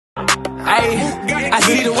Ayy, I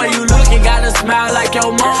see the way you lookin', got a smile like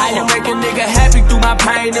your mom. How you make a nigga happy through my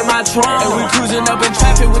pain and my trauma? And we cruising up in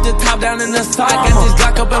traffic with the top down in the sun. I got this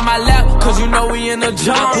Glock up in my lap, cause you know we in the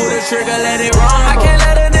jump. Pull the trigger, let it run. I can't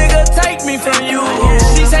let a nigga take me from you.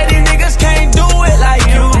 She say these niggas can't do it like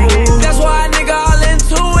you. That's why a nigga all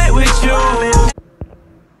into it with you.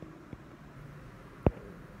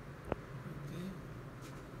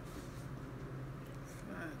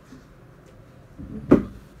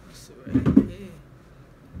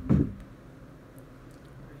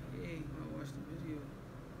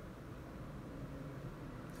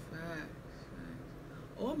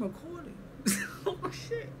 Oh, I'm recording. Oh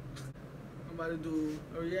shit. I'm about to do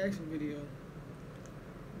a reaction video.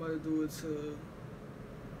 I'm about to do it to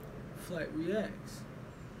FlightReacts.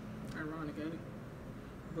 Ironic, ain't it?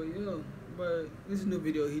 But yo, but this is a new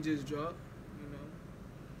video he just dropped, you know.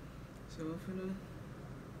 So I'm finna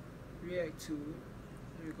react to it.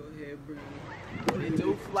 Let me go ahead and bring it. What it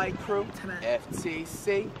do, flight crew?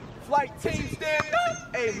 FTC. Flight team stand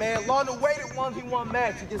up. Hey man, long awaited 1v1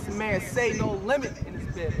 match against the man CeyNoLimit in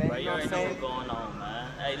this bit, man. Bro, you know what I'm saying? What's going on,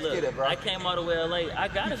 man. Hey, look, it, bro. I came all the way late. I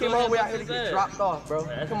gotta go. Came all the way out here to get dropped off, bro.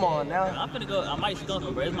 Come on now. I'm finna go. I might skunk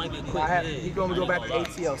him, bro. This might be a quick. He's gonna go back to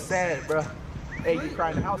ATL. Sad, bro. Hey, you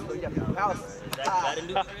crying in the house, though. You got the house.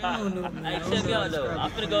 Hey, check me out, though.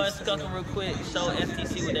 I'm finna go and skunk him real quick. Show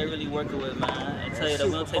FTC what they really working with, man. And tell you that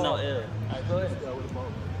we don't take no L. Alright, go ahead.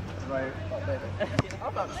 Right.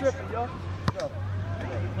 I'm not tripping, yo. Let's go.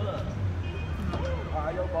 Pull up.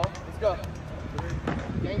 Alright, yo, ball. Let's go.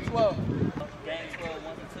 Game 12. Game 12,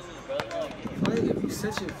 1 to 2, bro. Like, if you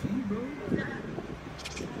set your feet, bro,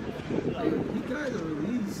 like, you guys are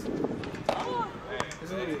released.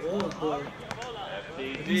 It's a little off, bro.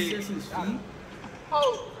 If he sets his feet,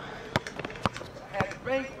 Oh! Had it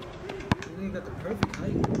right. then he got the perfect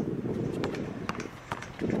height.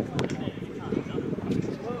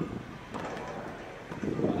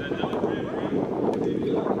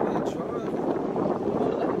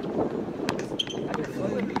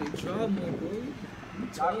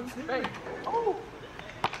 Hey. Oh!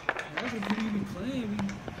 That's what you be playing. We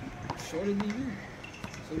shorter than you.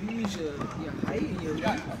 So you use your height and your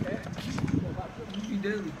length. You be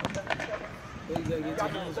deadly. But you gotta get to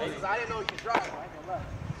those. I didn't know you could drive. I ain't gonna lie.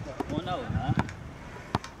 Well, no, man.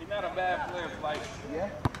 He's not a bad player, Flight. Yeah?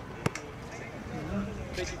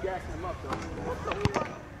 Think you gassing him up, though. What the fuck?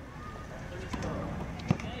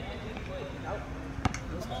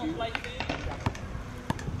 That's cute.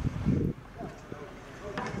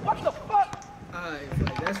 What the fuck? Alright,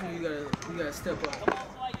 that's when you gotta step up.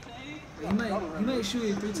 He might shoot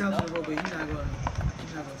it 3 times in a row, but he's not gonna.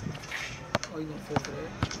 Oh, he's gonna fall for that.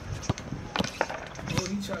 Oh,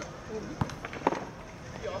 he tried.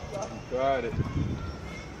 Got it.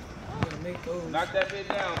 Make those. Knock that bit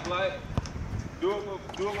down, Flight. Do it for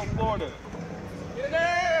Florida. Get in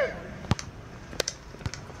there!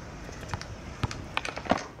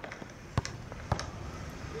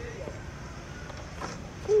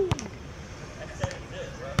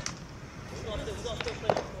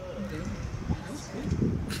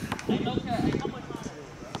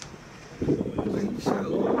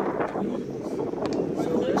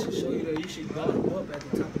 Go up at the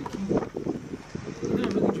top of the key. You're not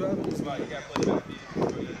really driving this. You gotta play back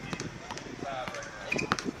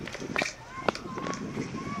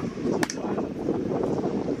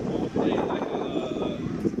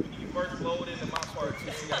when you first load into my part, you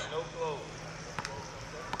got no flow.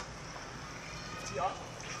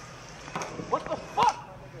 What the fuck?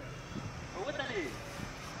 Bro, what that is?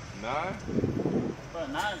 9? Bro,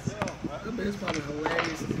 9-0, bro. I bet it's probably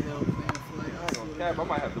hilarious as hell, man. I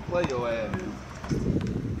might have to play your ass.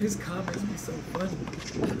 His comments be so funny.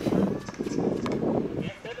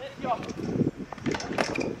 No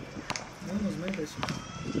one was made that shit.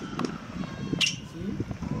 See?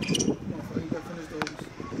 Come on, you gotta finish those.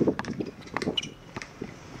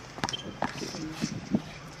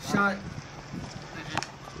 Shot.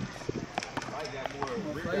 I got more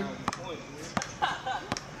rebounds and points.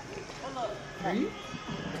 3?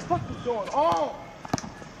 What the fuck is going on?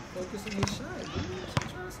 Focus on your shot, dude. That's what I'm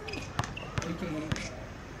trying to say. Oh, you can't hit.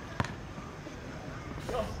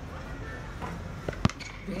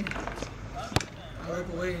 Damn. I look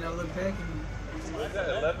away and I look back and... What's that,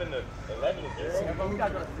 11 to 0? We got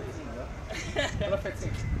to go to 15, bro. Go to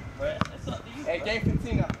 15. Hey, game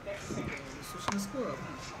 15 now. Switching the score up.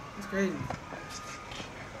 That's crazy.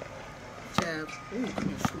 Jab. Ooh, come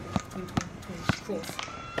on, shoot. Twin, cross.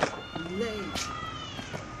 Lay.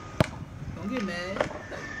 Don't get mad.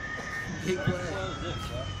 Big flag.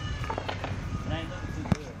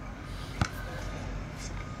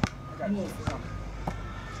 Come on.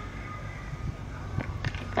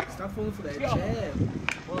 Stop falling for that jab.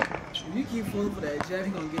 If you keep falling for that jab,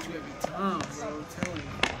 he gonna get you every time, bro. I'm telling you.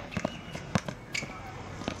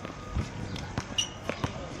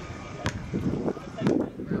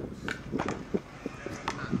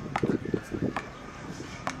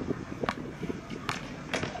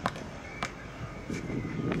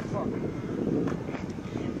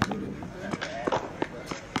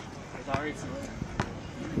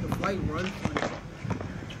 The flight run for you.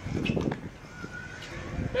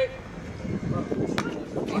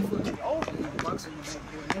 Aim for the boxing the back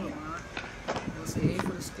boy. Never mind. I'll say aim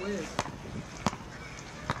for the square.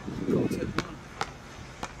 Pro tip 1.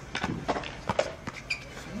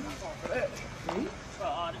 See? $1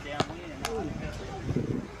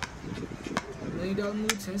 million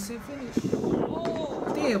move, 10-cent finish.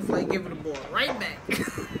 Damn, flight giving the ball right back.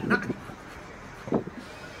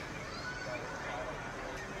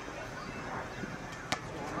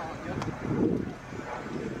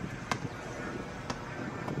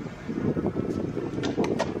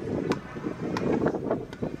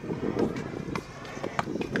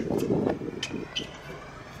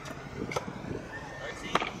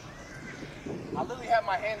 I literally have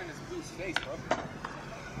my hand in this dude's face, bro.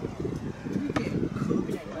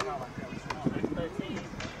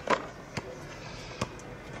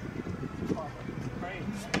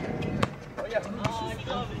 Oh yeah.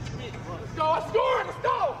 Let's go, I scored, let's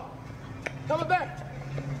go! Coming back.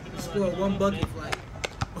 Score 1 bucket, flight.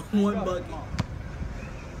 1 bucket.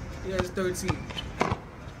 Yeah, it's 13.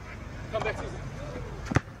 Come back, Caesar.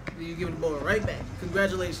 Then you give the ball right back.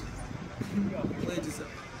 Congratulations. Played yourself.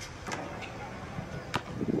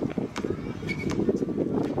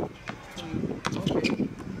 Okay.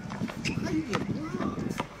 How you get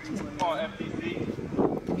blocks? Come on, FTC.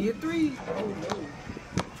 Give me a 3. Oh no.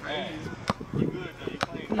 Man, you good though. You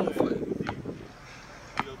playing Come on, good. flight.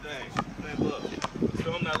 Do your thing. Man, look.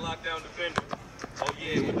 Show him that lockdown defender. Oh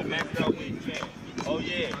yeah, with the maxed out weight, man. Oh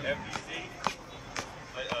yeah, FTC.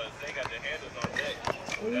 They got the handles on deck.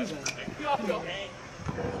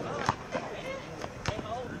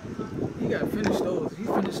 You gotta finish those. He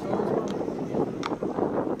finished those, bro.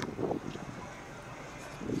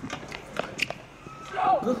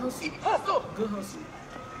 Good hustle. Hustle! Good hustle.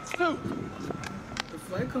 Two! The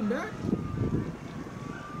flight come back?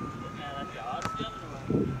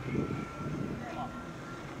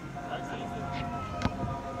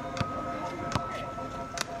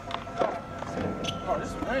 Oh, this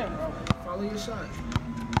is ran, bro. Follow your shot.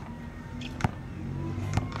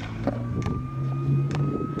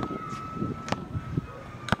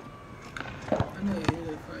 I know you hear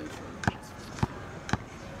that fight.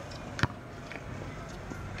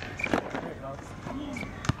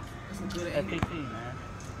 That's a good angle. FPT, man.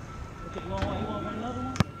 Look at you want another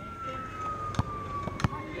one?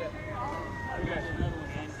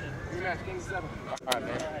 Rematch, King 7. Alright,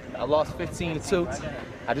 man. I lost 15-2.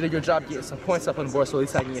 I did a good job getting some points up on the board, so at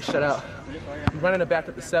least I can get shut out. I'm running it back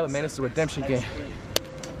up to 7, man. It's a redemption game.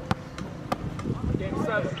 Game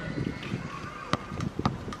 7.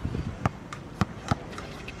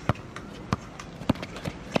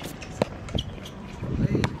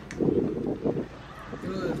 Hey.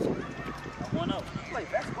 Good. 1-0.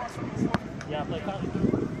 Yeah, I play college.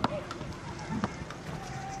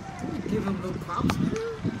 Give him no props, nigga.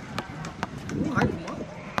 We'll hype him up.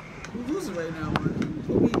 We're losing right now, man.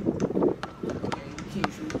 Okay, you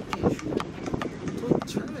can't shoot. You can't shoot.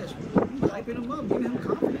 Talk trash, bro. You hyping him up, giving him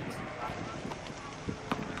confidence.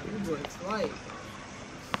 Good boy, flight.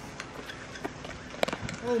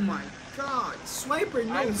 Oh my God. Swiper,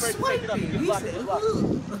 no swiping. He said,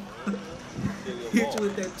 ugh. Hit you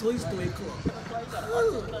with that Toy Story claw.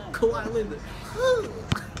 Kawhi Leonard.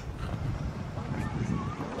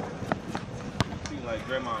 Seem like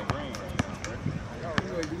Draymond Green right now, right?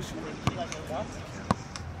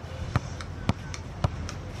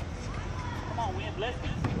 Come on, win, bless me.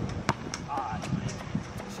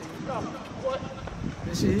 What?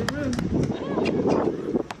 That shit hit rim.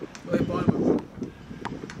 Go ahead, bottom of it.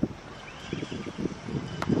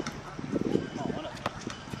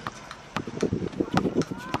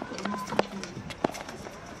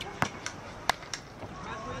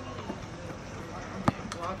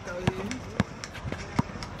 Blocked out here.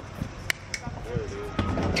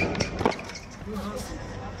 Good hustle.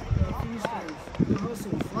 Good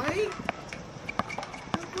hustle. Flight?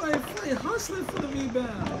 That boy Flight hustling for the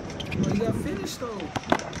rebound. Boy, you got finished though.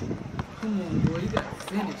 Come on, boy. You got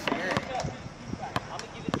finished. Yeah. I'm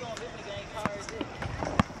gonna give it to him. This nigga ain't hard as this.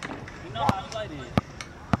 You know how the fight is.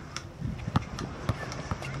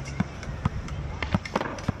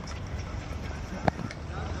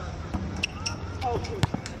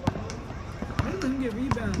 Let him get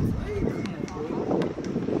rebounds. Hey, come on, bro.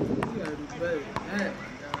 You gotta do better than that, my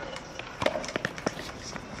God.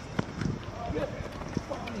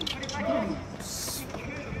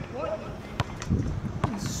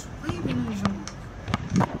 He's swiping on his own.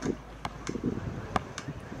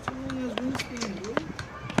 What's your long ass wingspan, bro?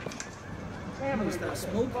 You need to stop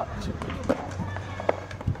smoking. Come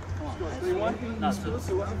on. 3-1? Not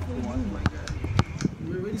 2-1. My God.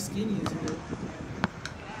 You're already skinny as hell.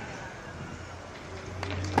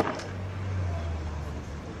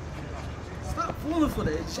 Stop falling for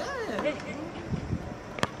that jab.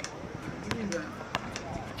 Give me that.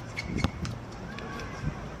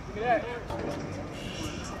 Look at that.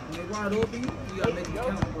 When they wide open, you gotta make it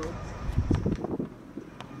count, bro.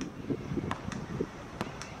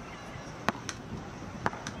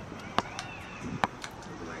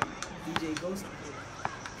 DJ Ghost.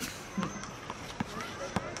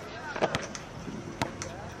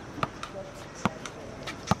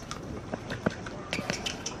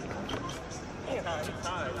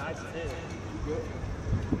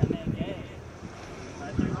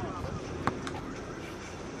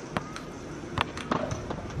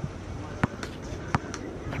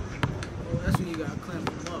 That's when you gotta clamp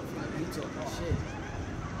him up. Like, he talking shit.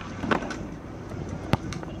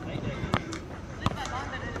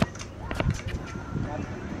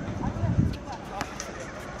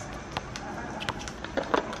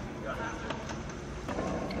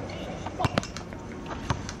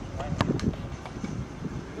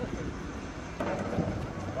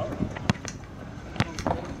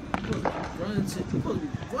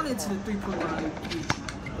 Run into the 3-point line.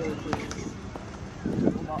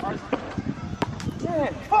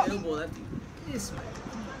 Elbow that thing. Yes, man.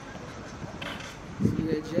 See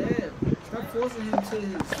that jab. Stop forcing him to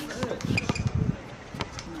his left. He's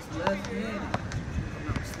left-handed. I'm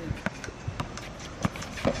not mistaken.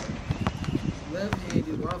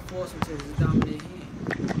 Left-handed, why force him to his dominant hand?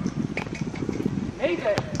 Made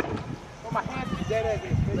that. Put my hands to dead ass.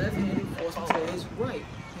 Left-handed, force him to his right.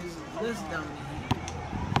 His less dominant hand.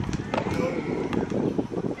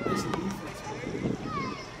 This defense.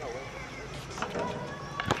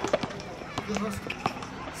 Good hustle.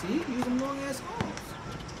 See, use them long ass arms.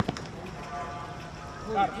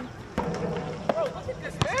 Oh, Bro, look at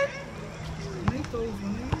this, man. make those,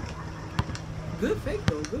 man. Good fake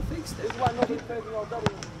though. Good fake step. This is why nobody plays me on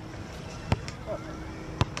double.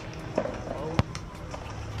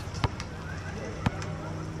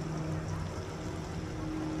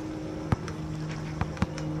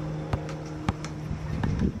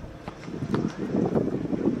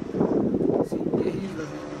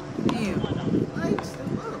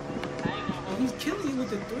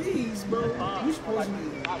 The threes, bro. You supposed to be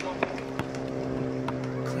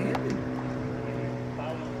clamping.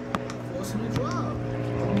 Force him to drop.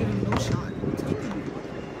 Don't give him no shot. I'm telling you.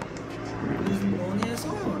 Use them long ass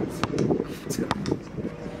arms. I'm telling you.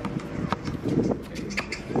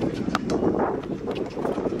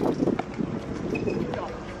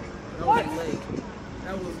 That was late.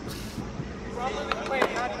 That was. Bro, I'm literally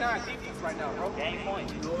playing 99 defense right now, bro. Game point.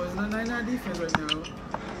 No, it's not 99 defense right now.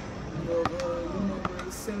 You know,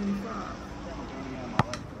 75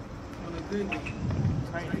 on a good game.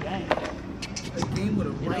 A game with a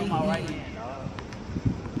right hand.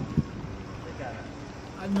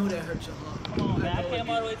 I know that hurt your heart. Come on, man. I came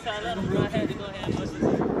all the way to Atlanta, bro. I had to go ahead and watch this.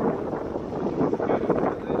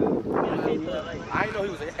 I didn't know he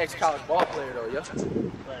was an ex-college ball player, though, yo. But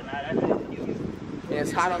nah, that's it. And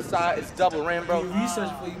it's hot outside. It's double rim, bro. You research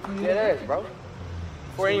before you play. Yeah, it is, bro.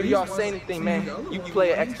 Before any of y'all say anything, man, you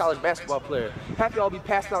play an ex-college basketball player. Happy y'all be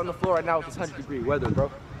passed out on the floor right now with this 100-degree weather,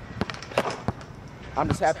 bro. I'm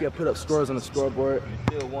just happy I put up scores on the scoreboard.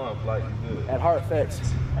 You still won, Flight. You good. At Hard Facts.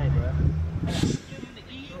 Hey, bro.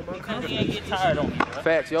 He ain't get tired on me, bro.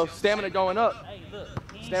 Facts, yo. Stamina going up. Hey, look.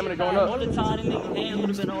 Stamina going up. All the time, them niggas' hands would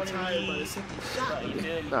have been on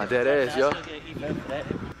him. Nah, dead ass, yo.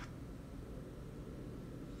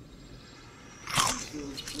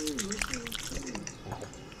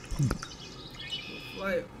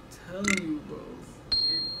 Like, I'm telling you, bro.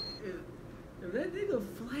 If that nigga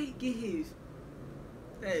Flight get his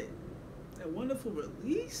that wonderful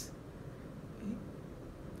release,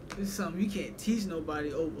 it's something you can't teach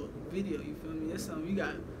nobody over video. You feel me? That's something you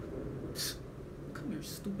got. Come here,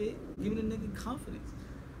 stupid. Give the nigga confidence.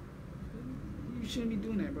 You shouldn't be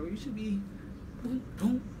doing that, bro. You should be. Boom,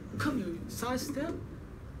 boom. Come here. Side step,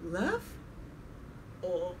 left,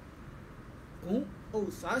 or boom. Oh,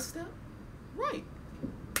 side step, right.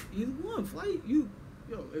 Either one. Flight.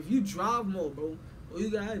 If you drive more, bro, all you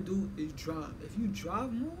gotta do is drive. If you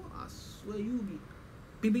drive more, I swear you'll be,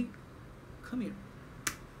 bing, bing. Come here.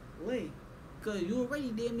 Lay. Cause you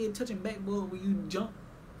already damn near touching backboard when you jump.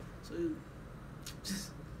 So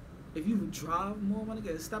just if you drive more, my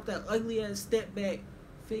nigga, stop that ugly ass step back,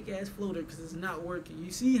 fake ass floater, cause it's not working.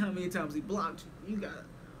 You see how many times he blocked you. You got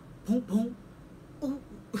boom boom, ooh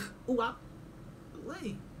ooh out,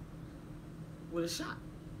 lay with a shot.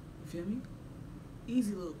 You feel me?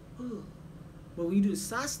 Easy little But when you do the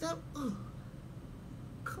side step,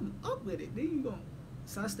 come up with it. Then you gonna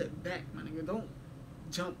side step back, my nigga. Don't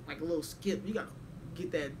jump like a little skip. You gotta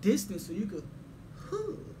get that distance so you could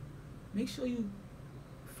make sure you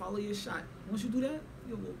follow your shot. Once you do that,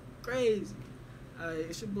 you'll go crazy. Alright,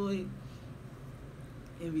 it's your boy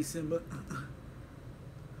Envy Simba.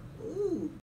 Ooh.